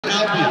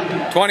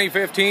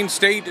2015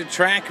 state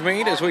track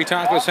meet as we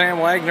talk with Sam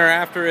Wegner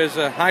after his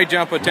high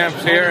jump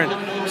attempts here.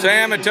 And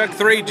Sam, it took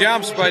 3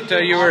 jumps, but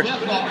you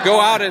go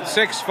out at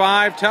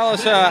 6'5". Tell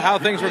us how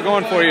things were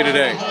going for you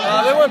today.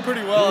 They went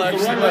pretty well,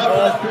 actually. My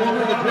goal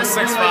was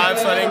 6'5",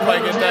 so I didn't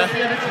quite get that.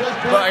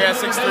 But I got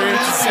 6'3",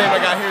 which is the same I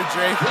got here at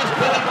Drake.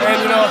 And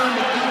you know,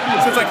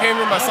 since I came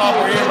here my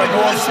sophomore year, my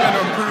goal has been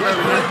to improve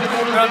every year.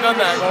 And I've done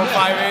that, going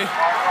 5'8",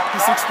 to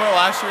 6 foot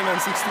last year, and then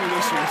 6'3"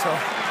 this year. So,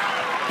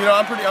 you know,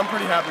 I'm pretty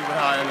happy with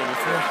how I ended it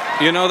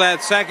today. You know,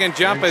 that second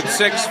jump at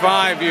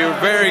 6'5", you're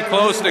very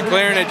close to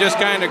clearing it, just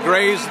kind of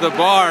grazed the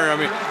bar. I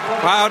mean,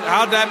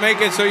 how'd that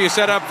make it so you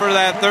set up for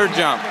that third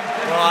jump?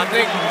 Well, I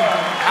think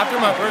after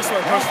my first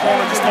one, Coach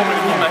Coleman just told me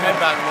to keep my head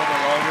back a little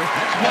bit longer.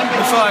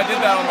 And so I did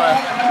that on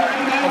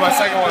my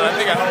second one. I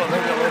think I held it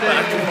maybe a little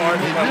back too hard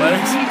with my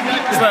legs.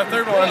 So that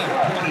third one,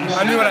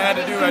 I knew what I had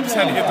to do. I just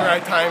had to get the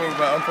right timing,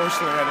 but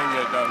unfortunately I didn't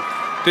get it done.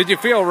 Did you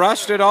feel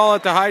rushed at all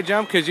at the high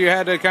jump because you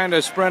had to kind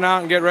of sprint out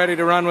and get ready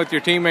to run with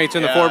your teammates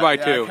in the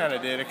 4x2? Yeah, I kind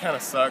of did. It kind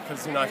of sucked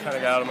because, you know, I kind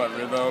of got out of my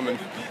rhythm and,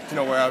 you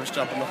know, where I was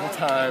jumping the whole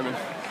time. And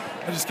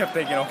I just kept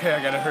thinking, okay,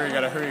 I got to hurry, I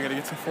got to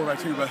get to the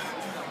 4x2. But,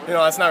 you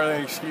know, that's not really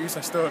an excuse.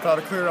 I still thought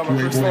I cleared on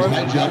my first one.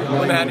 I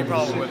wouldn't have any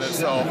problem with it,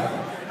 so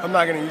I'm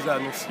not going to use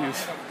that as an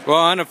excuse.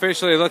 Well,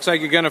 unofficially, it looks like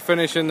you're going to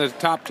finish in the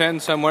top 10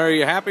 somewhere. Are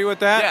you happy with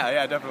that?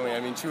 Yeah, definitely. I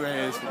mean,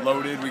 2A is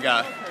loaded. We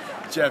got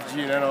Jeff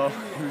Giannetto,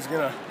 who's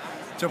going to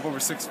jump over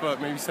 6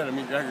 foot, maybe set a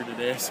meet record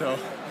today. So,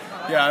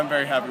 yeah, I'm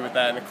very happy with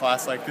that in a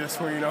class like this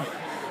where, you know,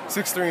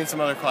 6'3" in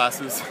some other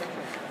classes.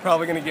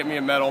 Probably going to get me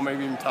a medal,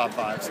 maybe even top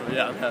 5. So,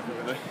 yeah, I'm happy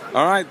with it.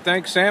 All right.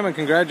 Thanks, Sam, and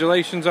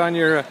congratulations on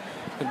your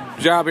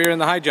job here in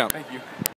the high jump. Thank you.